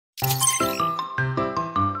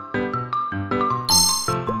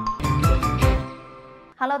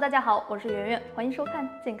Hello， 大家好，我是圆圆，欢迎收看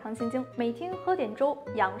健康新经。每天喝点粥，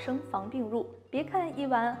养生防病入。别看一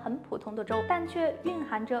碗很普通的粥，但却蕴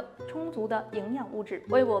含着充足的营养物质，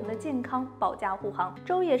为我们的健康保驾护航。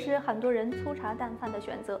粥也是很多人粗茶淡饭的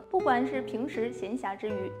选择，不管是平时闲暇之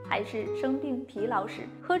余，还是生病疲劳时，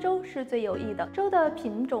喝粥是最有益的。粥的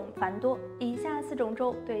品种繁多，以下4种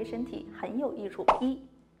粥对身体很有益处。1、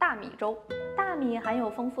大米粥。大米含有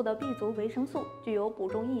丰富的 B 族维生素，具有补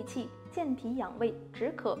中益气、健脾养胃、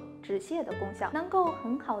止渴止泻的功效，能够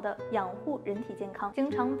很好的养护人体健康。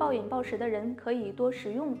经常暴饮暴食的人可以多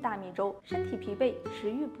食用大米粥，身体疲惫、食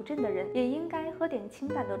欲不振的人也应该喝点清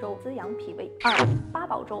淡的粥，滋养脾胃。2、八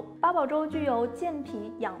宝粥。八宝粥具有健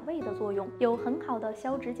脾养胃的作用，有很好的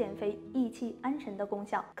消脂减肥、益气安神的功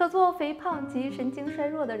效，可做肥胖及神经衰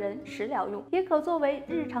弱的人食疗用，也可作为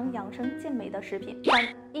日常养生健美的食品。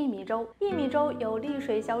3、薏米粥。薏米粥有利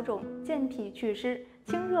水消肿、健脾祛湿、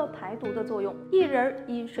清热排毒的作用。薏仁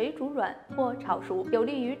以水煮软或炒熟，有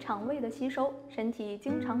利于肠胃的吸收。身体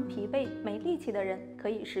经常疲惫没力气的人可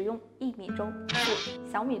以食用薏米粥。4、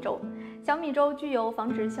小米粥。小米粥具有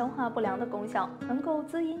防止消化不良的功效，能够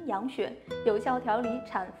滋阴养血，有效调理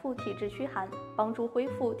产妇体质虚寒，帮助恢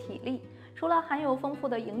复体力。除了含有丰富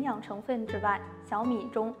的营养成分之外，小米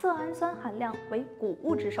中色氨酸含量为谷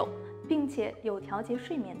物之首，并且有调节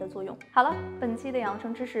睡眠的作用。好了，本期的养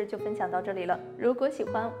生知识就分享到这里了。如果喜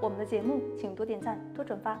欢我们的节目，请多点赞、多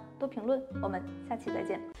转发、多评论。我们下期再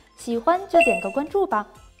见。喜欢就点个关注吧。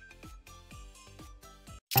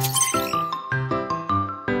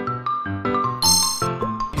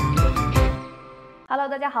Hello，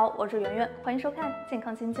 大家好，我是圆圆，欢迎收看健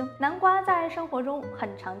康新经。南瓜在生活中很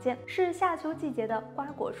常见，是夏秋季节的瓜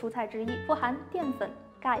果蔬菜之一，富含淀粉、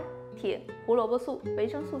钙、铁、胡萝卜素、维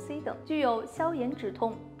生素 C 等，具有消炎止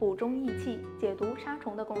痛、补中益气、解毒杀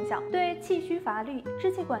虫的功效，对气虚乏力、支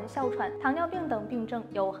气管哮喘、糖尿病等病症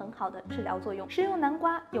有很好的治疗作用。食用南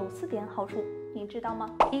瓜有4点好处，你知道吗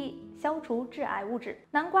？1、消除致癌物质。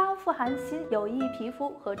南瓜富含锌，有益皮肤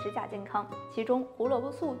和指甲健康，其中胡萝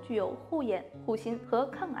卜素具有护眼、护心和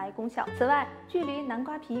抗癌功效。此外，距离南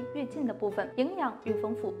瓜皮越近的部分，营养越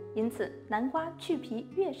丰富，因此南瓜去皮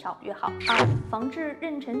越少越好。2、防治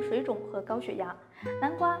妊娠水肿和高血压。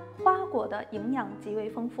南瓜花果的营养极为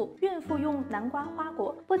丰富，孕妇用南瓜花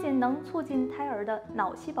果不仅能促进胎儿的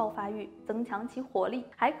脑细胞发育，增强其活力，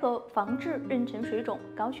还可防治妊娠水肿、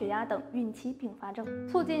高血压等孕期并发症，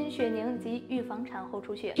促进血凝及预防产后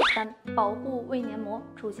出血。3、保护胃黏膜，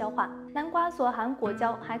助消化。南瓜所含果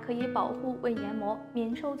胶还可以保护胃黏膜，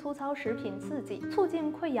免受粗糙食品刺激，促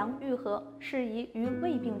进溃疡愈合，适宜于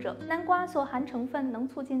胃病者。南瓜所含成分能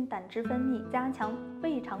促进胆汁分泌，加强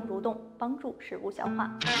胃肠蠕动，帮助食物消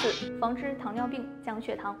化。4、防治糖尿病、降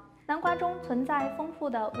血糖。南瓜中存在丰富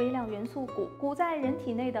的微量元素钴，钴在人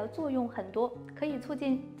体内的作用很多，可以促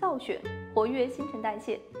进造血、活跃新陈代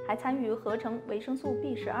谢，还参与合成维生素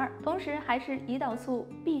B12，同时还是胰岛素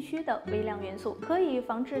必需的微量元素，可以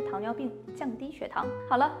防治糖尿病、降低血糖。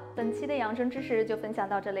好了，本期的养生知识就分享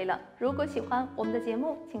到这里了。如果喜欢我们的节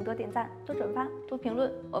目，请多点赞、多转发、多评论。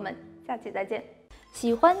我们下期再见。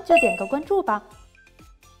喜欢就点个关注吧。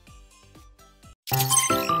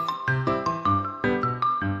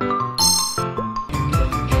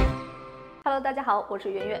Hello， 大家好，我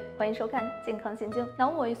是圆圆，欢迎收看健康新经。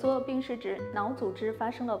脑萎缩病是指脑组织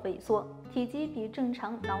发生了萎缩，体积比正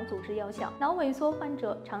常脑组织要小。脑萎缩患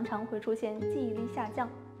者常常会出现记忆力下降、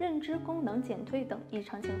认知功能减退等异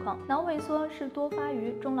常情况。脑萎缩是多发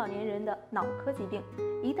于中老年人的脑科疾病，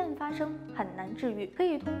一旦发生很难治愈，可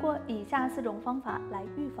以通过以下4种方法来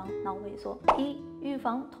预防脑萎缩。1、预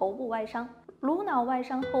防头部外伤。颅脑外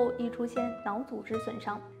伤后易出现脑组织损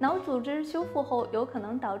伤，脑组织修复后有可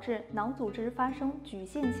能导致脑组织发生局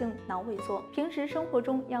限性脑萎缩。平时生活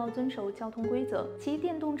中要遵守交通规则，骑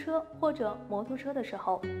电动车或者摩托车的时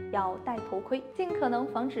候要戴头盔，尽可能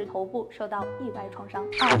防止头部受到意外创伤。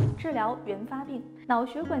2、治疗原发病。脑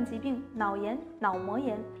血管疾病、脑炎、脑膜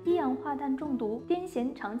炎、一氧化氮中毒、癫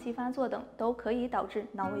痫长期发作等都可以导致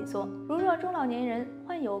脑萎缩。如若中老年人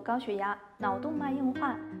患有高血压、脑动脉硬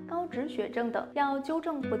化、高脂血症等，要纠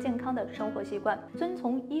正不健康的生活习惯，遵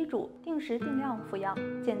从医嘱，定时定量服药，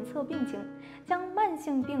检测病情，将慢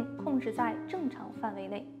性病控制在正常范围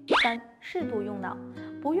内。3、适度用脑。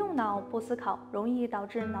不用脑不思考，容易导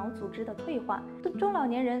致脑组织的退化。中老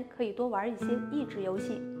年人可以多玩一些益智游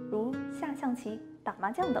戏，如下象棋、打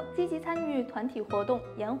麻将等，积极参与团体活动，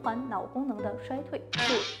延缓脑功能的衰退。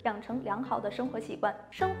4、养成良好的生活习惯，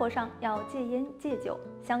生活上要戒烟戒酒，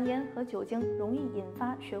香烟和酒精容易引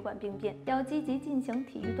发血管病变，要积极进行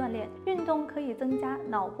体育锻炼，运动可以增加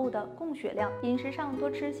脑部的供血量，饮食上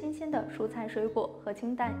多吃新鲜的蔬菜水果和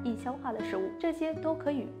清淡易消化的食物，这些都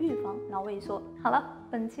可以预防脑萎缩。好了，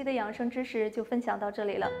本期的养生知识就分享到这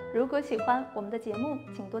里了。如果喜欢我们的节目，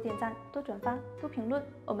请多点赞、多转发、多评论。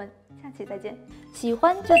我们下期再见。喜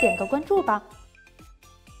欢就点个关注吧。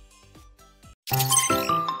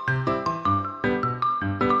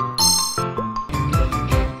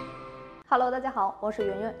Hello， 大家好，我是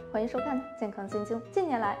圆圆，欢迎收看健康新经。近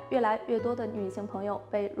年来，越来越多的女性朋友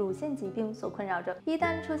被乳腺疾病所困扰着。一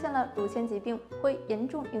旦出现了乳腺疾病，会严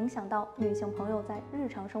重影响到女性朋友在日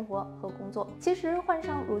常生活和工作。其实，患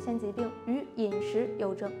上乳腺疾病与饮食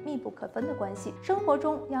有着密不可分的关系。生活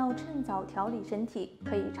中要趁早调理身体，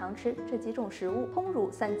可以常吃这几种食物，通乳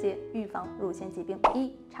散结，预防乳腺疾病。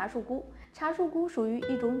1、茶树菇。茶树菇属于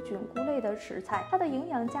一种菌菇类的食材，它的营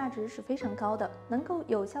养价值是非常高的，能够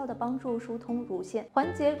有效的帮助疏通乳腺，缓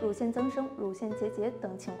解乳腺增生、乳腺结节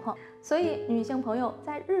等情况。所以，女性朋友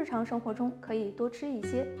在日常生活中可以多吃一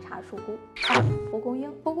些茶树菇。2、蒲公英。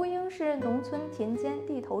蒲公英是农村田间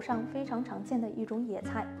地头上非常常见的一种野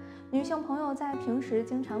菜，女性朋友在平时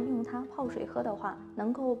经常用它泡水喝的话，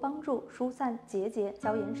能够帮助疏散结节、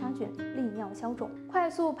消炎杀菌、利尿消肿，快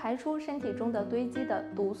速排出身体中的堆积的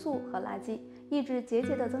毒素和垃圾，抑制结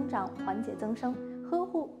节的增长，缓解增生，呵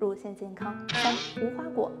护乳腺健康。3、无花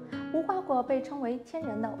果。无花果被称为天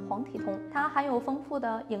然的黄体酮，它含有丰富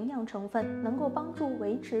的营养成分，能够帮助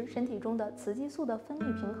维持身体中的雌激素的分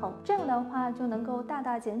泌平衡。这样的话，就能够大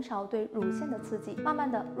大减少对乳腺的刺激，慢慢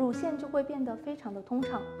的乳腺就会变得非常的通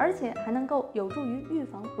畅，而且还能够有助于预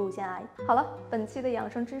防乳腺癌。好了，本期的养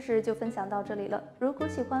生知识就分享到这里了。如果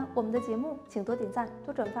喜欢我们的节目，请多点赞、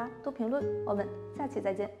多转发、多评论。我们下期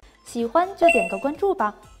再见。喜欢就点个关注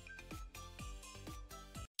吧。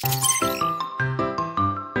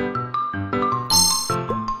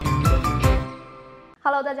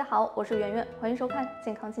Hello， 大家好，我是圆圆，欢迎收看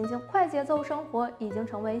健康新经。快节奏生活已经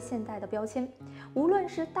成为现代的标签，无论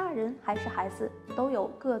是大人还是孩子，都有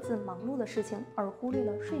各自忙碌的事情而忽略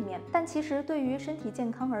了睡眠。但其实对于身体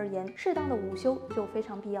健康而言，适当的午休就非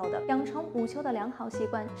常必要的。养成午休的良好习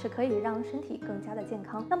惯是可以让身体更加的健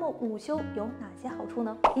康。那么午休有哪些好处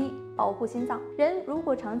呢？1、保护心脏。人如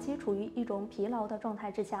果长期处于一种疲劳的状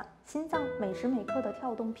态之下，心脏每时每刻的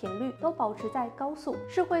跳动频率都保持在高速，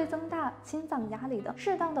是会增大心脏压力的。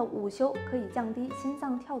适当的午休可以降低心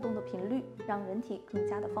脏跳动的频率，让人体更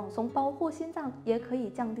加的放松。保护心脏也可以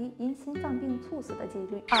降低因心脏病猝死的几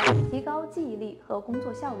率。2、提高记忆力和工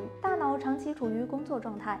作效率。大脑长期处于工作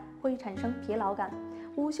状态，会产生疲劳感。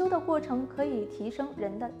午休的过程可以提升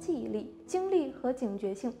人的记忆力、精力和警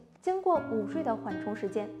觉性。经过午睡的缓冲时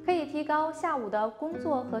间，可以提高下午的工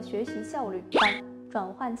作和学习效率。3、转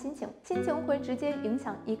换心情。心情会直接影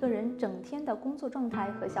响一个人整天的工作状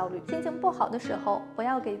态和效率。心情不好的时候，不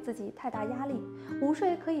要给自己太大压力。午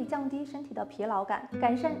睡可以降低身体的疲劳感，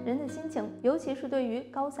改善人的心情，尤其是对于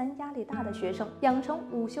高3压力大的学生，养成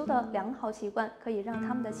午休的良好习惯，可以让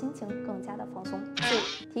他们的心情更加的放松。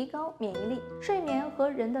4、提高免疫力。睡眠和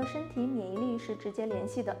人的身体免疫力是直接联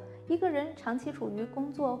系的。一个人长期处于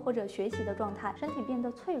工作或者学习的状态，身体变得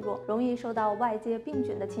脆弱，容易受到外界病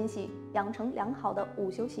菌的侵袭。养成良好的午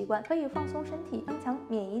休习惯，可以放松身体，增强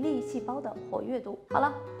免疫力细胞的活跃度。好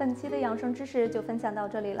了，本期的养生知识就分享到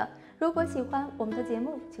这里了。如果喜欢我们的节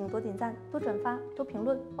目，请多点赞、多转发、多评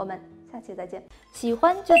论。我们下期再见。喜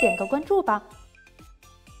欢就点个关注吧。